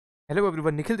Hello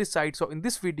everyone, Nikhil this side. So in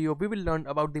this video we will learn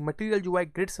about the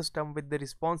MaterialUI grid system with the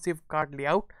responsive card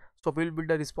layout. So we will build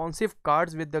the responsive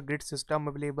cards with the grid system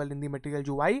available in the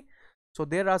MaterialUI. So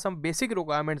there are some basic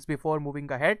requirements before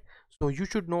moving ahead. So you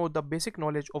should know the basic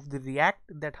knowledge of the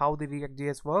React, that how the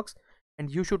ReactJS works, and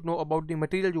you should know about the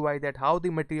MaterialUI, that how the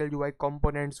MaterialUI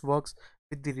components works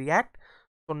with the React.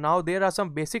 So now there are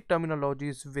some basic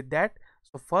terminologies with that.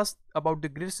 So first, about the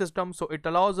grid system, so it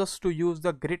allows us to use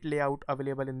the grid layout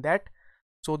available in that.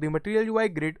 So the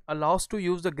MaterialUI grid allows to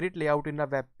use the grid layout in a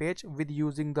web page with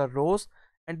using the rows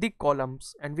and the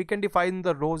columns, and we can define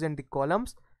the rows and the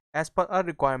columns as per our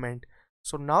requirement.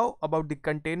 So now about the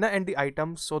container and the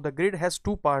items. So the grid has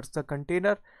two parts, the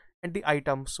container and the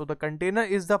item. So the container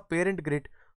is the parent grid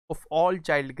of all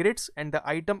child grids, and the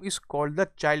item is called the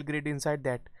child grid inside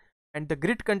that. And the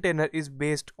grid container is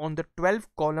based on the 12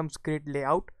 columns grid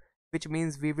layout, which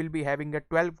means we will be having a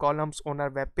 12 columns on our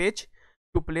web page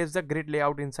to place the grid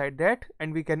layout inside that,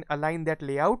 and we can align that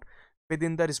layout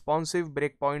within the responsive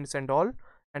breakpoints and all.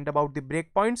 And about the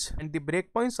breakpoints, and the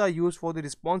breakpoints are used for the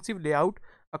responsive layout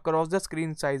across the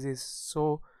screen sizes.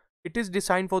 So it is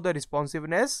designed for the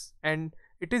responsiveness and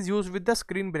it is used with the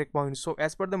screen breakpoints. So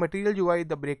as per the MaterialUI,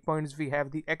 the breakpoints we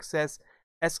have the XS,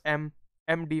 SM,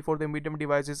 MD for the medium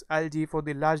devices, LG for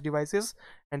the large devices,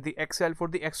 and the XL for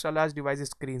the extra large devices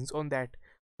screens on that.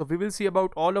 So we will see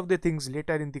about all of the things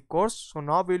later in the course. So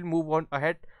now we'll move on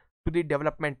ahead to the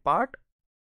development part.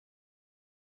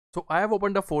 So I have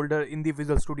opened a folder in the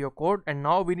Visual Studio Code, and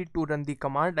now we need to run the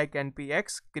command like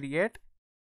npx create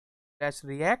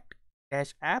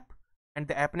 -react-app, and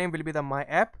the app name will be the my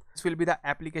app. This will be the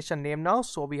application name now,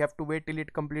 so we have to wait till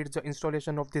it completes the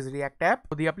installation of this React app.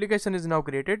 So the application is now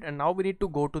created, and now we need to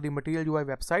go to the MaterialUI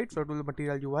website. So to the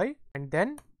MaterialUI, and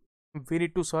then we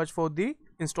need to search for the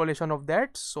installation of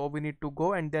that. So we need to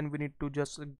go, and then we need to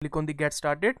just click on the get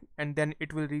started, and then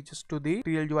it will reach us to the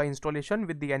MaterialUI installation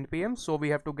with the npm. So we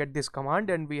have to get this command,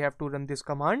 and we have to run this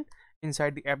command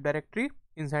inside the app directory,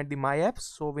 inside the my apps.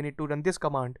 So we need to run this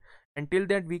command. Until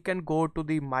that, we can go to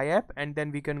the my app, and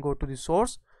then we can go to the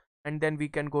source, and then we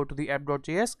can go to the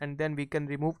app.js, and then we can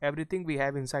remove everything we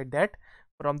have inside that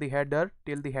from the header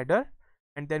till the header.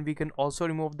 And then we can also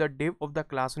remove the div of the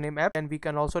class name app, and we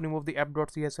can also remove the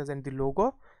app.css and the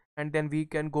logo, and then we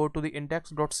can go to the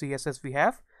index.css we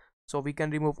have. So we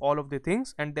can remove all of the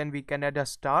things, and then we can add a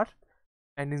star,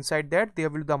 and inside that there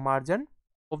will be the margin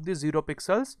of the 0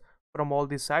 pixels from all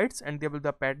the sides, and there will be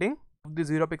the padding of the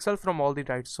 0 pixel from all the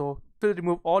sides. So we'll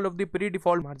remove all of the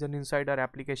pre-default margin inside our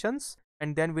applications,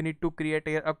 and then we need to create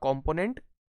a component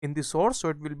in the source. So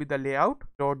it will be the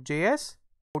layout.js.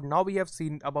 Now we have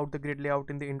seen about the grid layout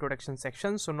in the introduction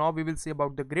section. So now we will see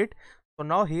about the grid. So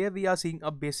now here we are seeing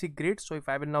a basic grid. So if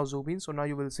I will now zoom in, so now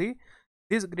you will see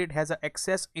this grid has a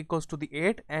XS equals to the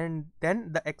 8, and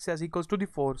then the XS equals to the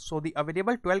 4. So the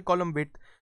available 12 column width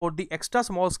for the extra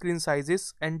small screen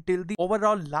sizes until the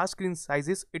overall large screen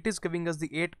sizes, it is giving us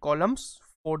the 8 columns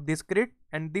for this grid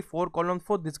and the 4 columns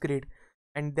for this grid.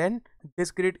 And then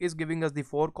this grid is giving us the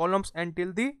 4 columns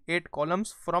until the 8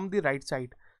 columns from the right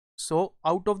side. So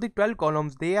out of the 12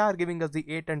 columns, they are giving us the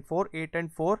 8 and 4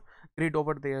 grid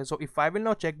over there. So if I will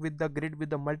now check with the grid with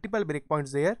the multiple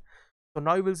breakpoints there, so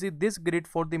now you will see this grid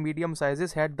for the medium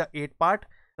sizes had the 8 part.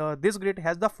 This grid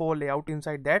has the 4 layout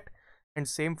inside that, and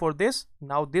same for this.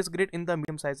 Now this grid in the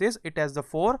medium sizes, it has the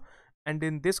 4, and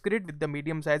in this grid with the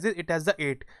medium sizes, it has the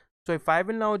 8. So if I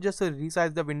will now just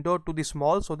resize the window to the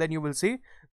small, so then you will see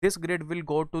this grid will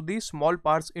go to the small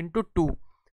parts into 2,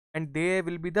 and they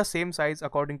will be the same size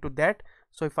according to that.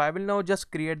 So if I will now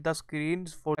just create the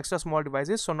screens for extra small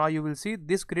devices, so now you will see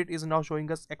this grid is now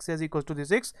showing us XS equals to the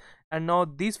 6, and now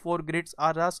these 4 grids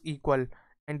are as equal,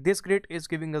 and this grid is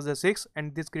giving us the 6,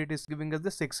 and this grid is giving us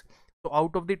the 6. So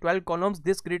out of the 12 columns,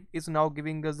 this grid is now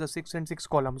giving us the 6 and 6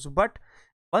 columns. But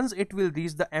once it will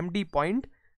reach the MD point,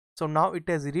 so now it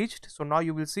has reached, so now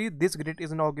you will see this grid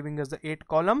is now giving us the 8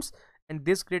 columns, and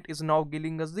this grid is now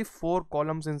giving us the 4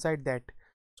 columns inside that.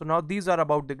 So now these are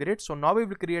about the grid. So now we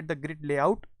will create the grid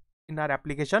layout in our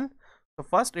application. So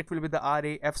first it will be the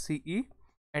RAFCE,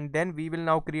 and then we will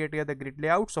now create here the grid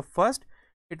layout. So first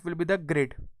it will be the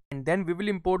grid, and then we will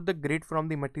import the grid from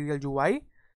the MaterialUI.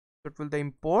 So it will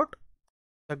import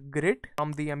the grid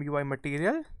from the MUI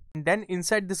material, and then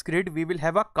inside this grid we will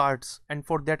have a cards, and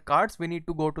for that cards we need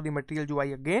to go to the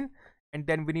MaterialUI again, and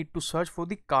then we need to search for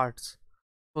the cards.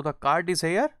 So the card is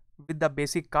here with the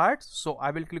basic cards. So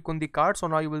I will click on the card. So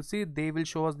now you will see they will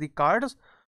show us the cards.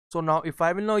 So now if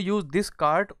I will now use this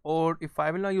card, or if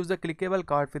I will now use the clickable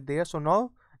card with there, so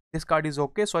now this card is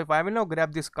okay. So if I will now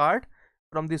grab this card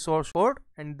from the source code,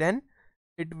 and then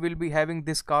it will be having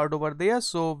this card over there.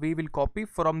 So we will copy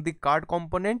from the card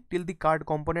component till the card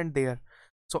component there.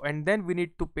 So and then we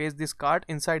need to paste this card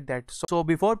inside that. So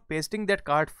before pasting that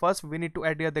card, first we need to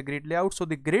add here the grid layout. So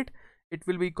the grid, it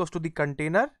will be equals to the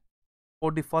container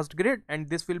for the first grid, and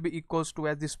this will be equals to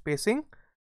as the spacing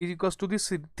is equals to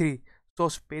this 3. So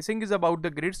spacing is about the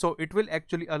grid, so it will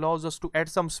actually allows us to add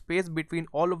some space between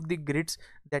all of the grids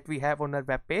that we have on our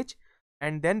web page,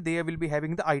 and then they will be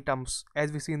having the items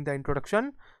as we see in the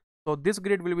introduction. So this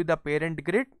grid will be the parent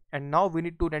grid, and now we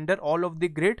need to render all of the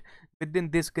grid within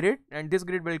this grid, and this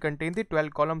grid will contain the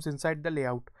 12 columns inside the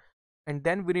layout. And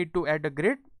then we need to add a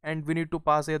grid, and we need to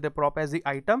pass here the prop as the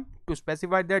item to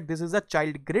specify that this is a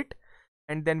child grid.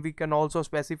 And then we can also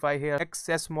specify here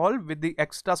XS small with the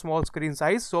extra small screen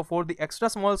size. So for the extra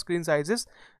small screen sizes,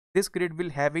 this grid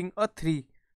will having a 3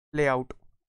 layout.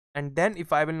 And then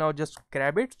if I will now just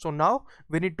grab it, so now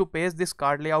we need to paste this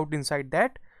card layout inside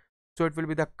that. So it will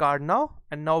be the card now,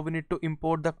 and now we need to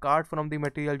import the card from the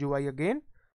MaterialUI again.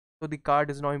 So the card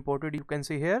is now imported, you can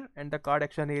see here, and the card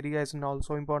action area is now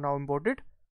also imported,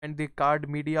 and the card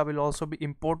media will also be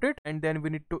imported. And then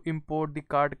we need to import the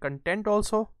card content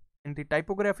also, and the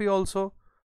typography also,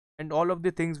 and all of the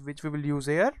things which we will use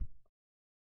here.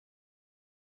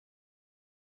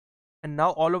 And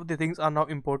now all of the things are now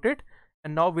imported,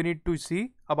 and now we need to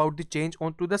see about the change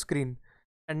onto the screen.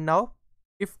 And now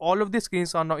if all of the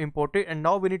screens are now imported, and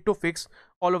now we need to fix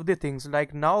all of the things,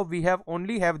 like now we have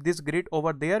only have this grid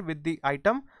over there with the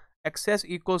item access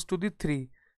equals to the 3,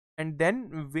 and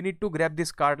then we need to grab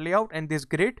this card layout and this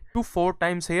grid to 4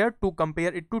 times here to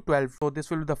compare it to 12. So this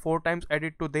will be the 4 times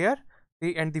added to there,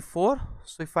 3 and the 4.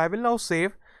 So if I will now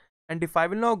save, and if I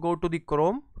will now go to the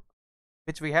Chrome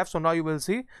which we have, so now you will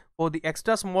see for the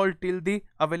extra small till the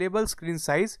available screen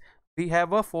size, we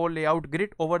have a 4 layout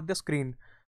grid over the screen.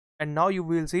 And now you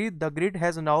will see the grid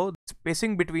has now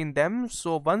spacing between them.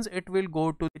 So once it will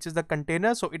go to which is the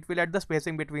container, so it will add the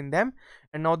spacing between them.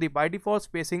 And now the by default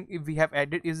spacing if we have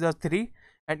added is the 3,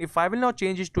 and if I will now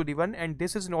change it to the 1, and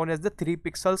this is known as the 3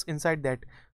 pixels inside that.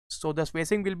 So the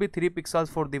spacing will be 3 pixels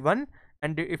for the 1,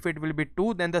 and if it will be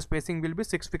 2, then the spacing will be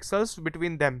 6 pixels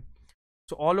between them.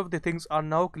 So all of the things are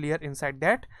now clear inside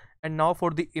that. And now for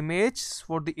the image,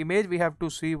 we have to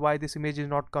see why this image is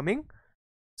not coming.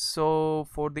 So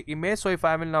for the image, so if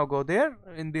I will now go there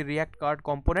in the React card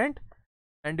component,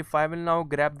 and if I will now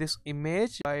grab this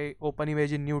image, I open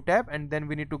image in new tab, and then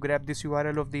we need to grab this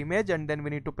URL of the image, and then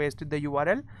we need to paste the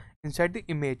URL inside the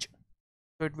image.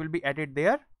 So it will be added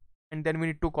there, and then we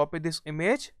need to copy this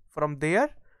image from there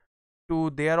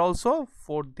to there also.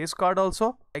 For this card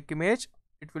also, like image,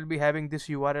 it will be having this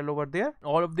URL over there.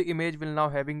 All of the image will now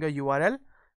having a URL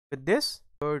with this.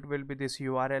 So it will be this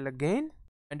URL again,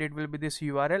 and it will be this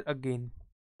URL again.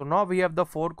 So now we have the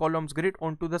 4 columns grid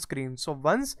onto the screen. So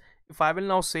once if I will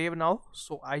now save now,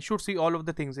 so I should see all of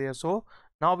the things here. So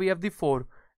now we have the 4,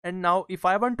 and now if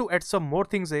I want to add some more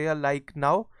things here, like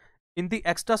now in the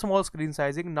extra small screen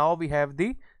sizing, now we have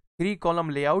the 3 column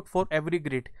layout for every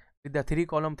grid with the 3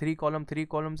 column, 3 column, 3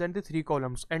 columns, and the 3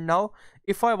 columns. And now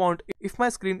if I want, if my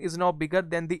screen is now bigger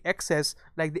than the XS,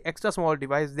 like the extra small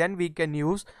device, then we can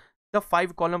use the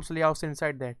 5 columns layouts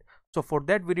inside that. So for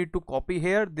that we need to copy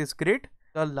here this grid,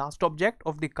 the last object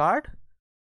of the card.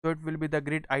 So it will be the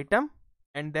grid item,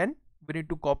 and then we need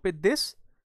to copy this,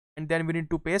 and then we need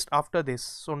to paste after this.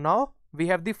 So now we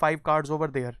have the 5 cards over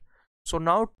there. So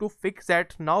now to fix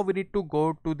that, now we need to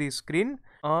go to the screen,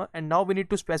 and now we need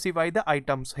to specify the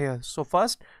items here. So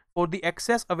first for the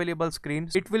excess available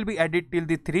screens, it will be added till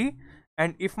the 3,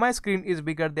 and if my screen is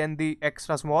bigger than the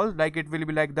extra small, like it will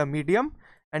be like the medium,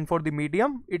 and for the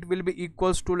medium it will be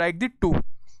equals to like the 2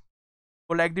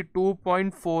 or like the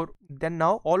 2.4. then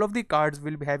now all of the cards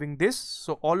will be having this.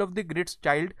 So all of the grids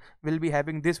child will be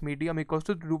having this medium equals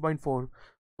to 2.4.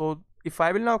 so if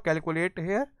I will now calculate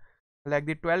here like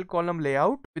the 12 column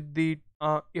layout with the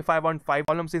if I want 5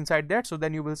 columns inside that, so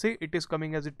then you will see it is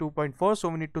coming as a 2.4. so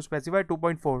we need to specify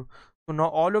 2.4. so now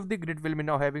all of the grid will be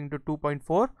now having the 2.4.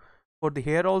 for the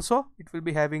here also it will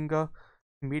be having a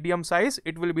medium size,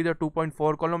 it will be the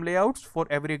 2.4 column layouts for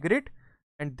every grid,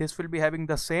 and this will be having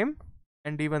the same,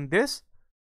 and even this,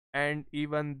 and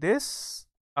even this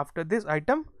after this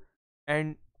item,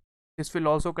 and this will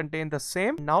also contain the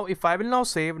same. Now if I will now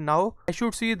save, now I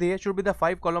should see there should be the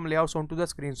 5 column layouts onto the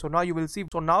screen. So now you will see,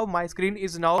 so now my screen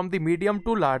is now from the medium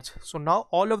to large. So now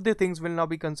all of the things will now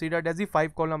be considered as the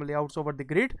 5 column layouts over the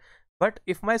grid. But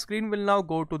if my screen will now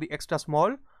go to the extra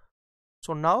small,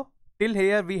 so now till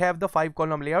here we have the 5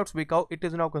 column layouts because it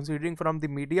is now considering from the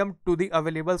medium to the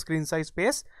available screen size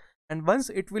space. and once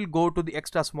it will go to the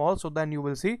extra small, so then you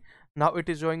will see now it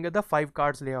is showing the 5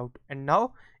 cards layout. And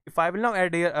now if I will now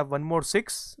add here one more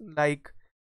 6, like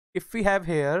if we have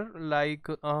here like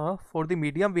for the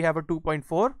medium we have a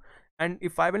 2.4, and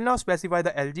if I will now specify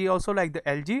the LG also, like the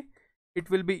LG, it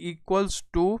will be equals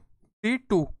to the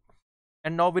 2.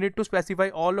 And now we need to specify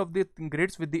all of the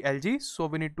grids with the LG, so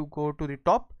we need to go to the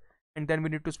top, and then we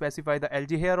need to specify the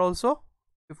LG here also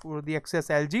for the access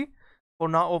LG. For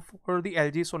now for the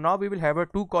LG, so now we will have a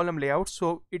 2 column layout,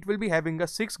 so it will be having a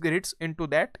 6 grids into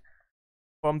that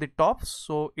from the top.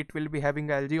 So it will be having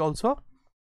LG also,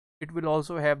 it will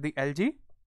also have the LG,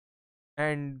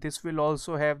 and this will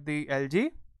also have the LG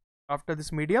after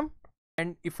this medium.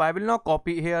 And if I will now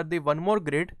copy here the one more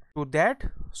grid to that,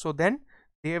 so then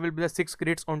there will be the 6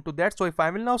 grids onto that. So if I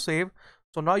will now save,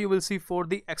 so now you will see for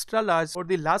the extra large or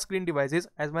the large screen devices,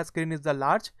 as my screen is the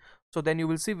large, so then you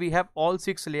will see we have all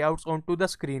 6 layouts onto the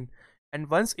screen. And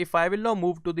once if I will now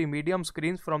move to the medium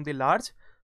screens from the large,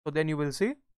 so then you will see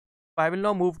if I will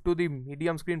now move to the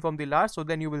medium screen from the large, so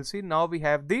then you will see now we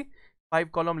have the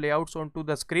 5 column layouts onto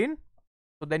the screen.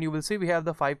 So then you will see we have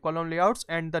the 5 column layouts,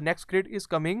 and the next grid is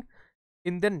coming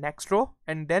in the next row.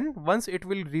 And then once it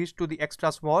will reach to the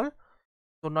extra small,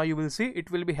 so now you will see it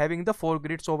will be having the 4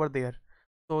 grids over there.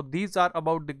 So these are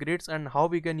about the grids and how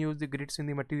we can use the grids in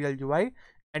the Material UI,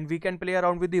 and we can play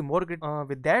around with the more grid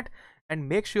with that. And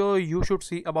make sure you should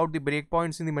see about the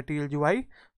breakpoints in the Material UI.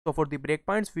 So for the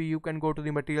breakpoints, you can go to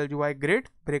the Material UI grid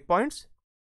breakpoints.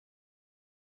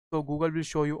 So Google will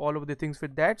show you all of the things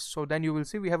with that. So then you will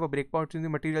see we have a breakpoint in the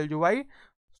Material UI.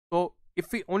 So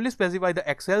if we only specify the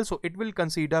XL, so it will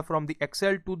consider from the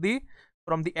XL to the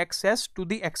XS to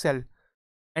the XL.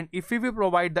 And if we will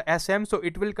provide the SM, so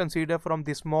it will consider from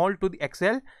the small to the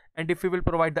XL. And if we will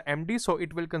provide the MD, so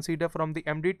it will consider from the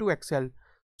MD to XL.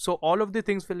 So all of the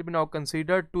things will be now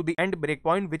considered to the end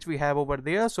breakpoint which we have over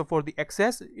there. So for the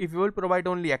XS, if you will provide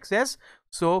only XS,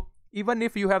 so even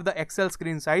if you have the XL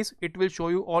screen size, it will show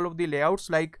you all of the layouts.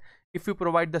 Like if you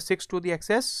provide the 6 to the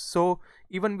XS, so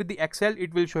even with the XL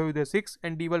it will show you the 6,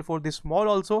 and even for the small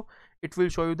also it will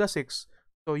show you the 6.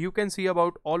 So you can see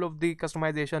about all of the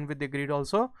customization with the grid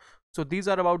also. So these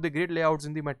are about the grid layouts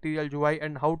in the Material UI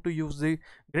and how to use the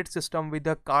grid system with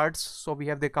the cards. So we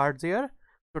have the cards here.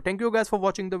 So thank you guys for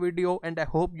watching the video, and I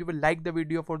hope you will like the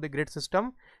video for the grid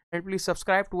system, and please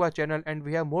subscribe to our channel, and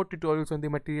we have more tutorials on the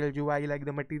Material UI, like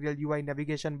the Material UI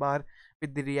navigation bar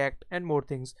with the React and more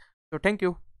things. So thank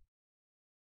you.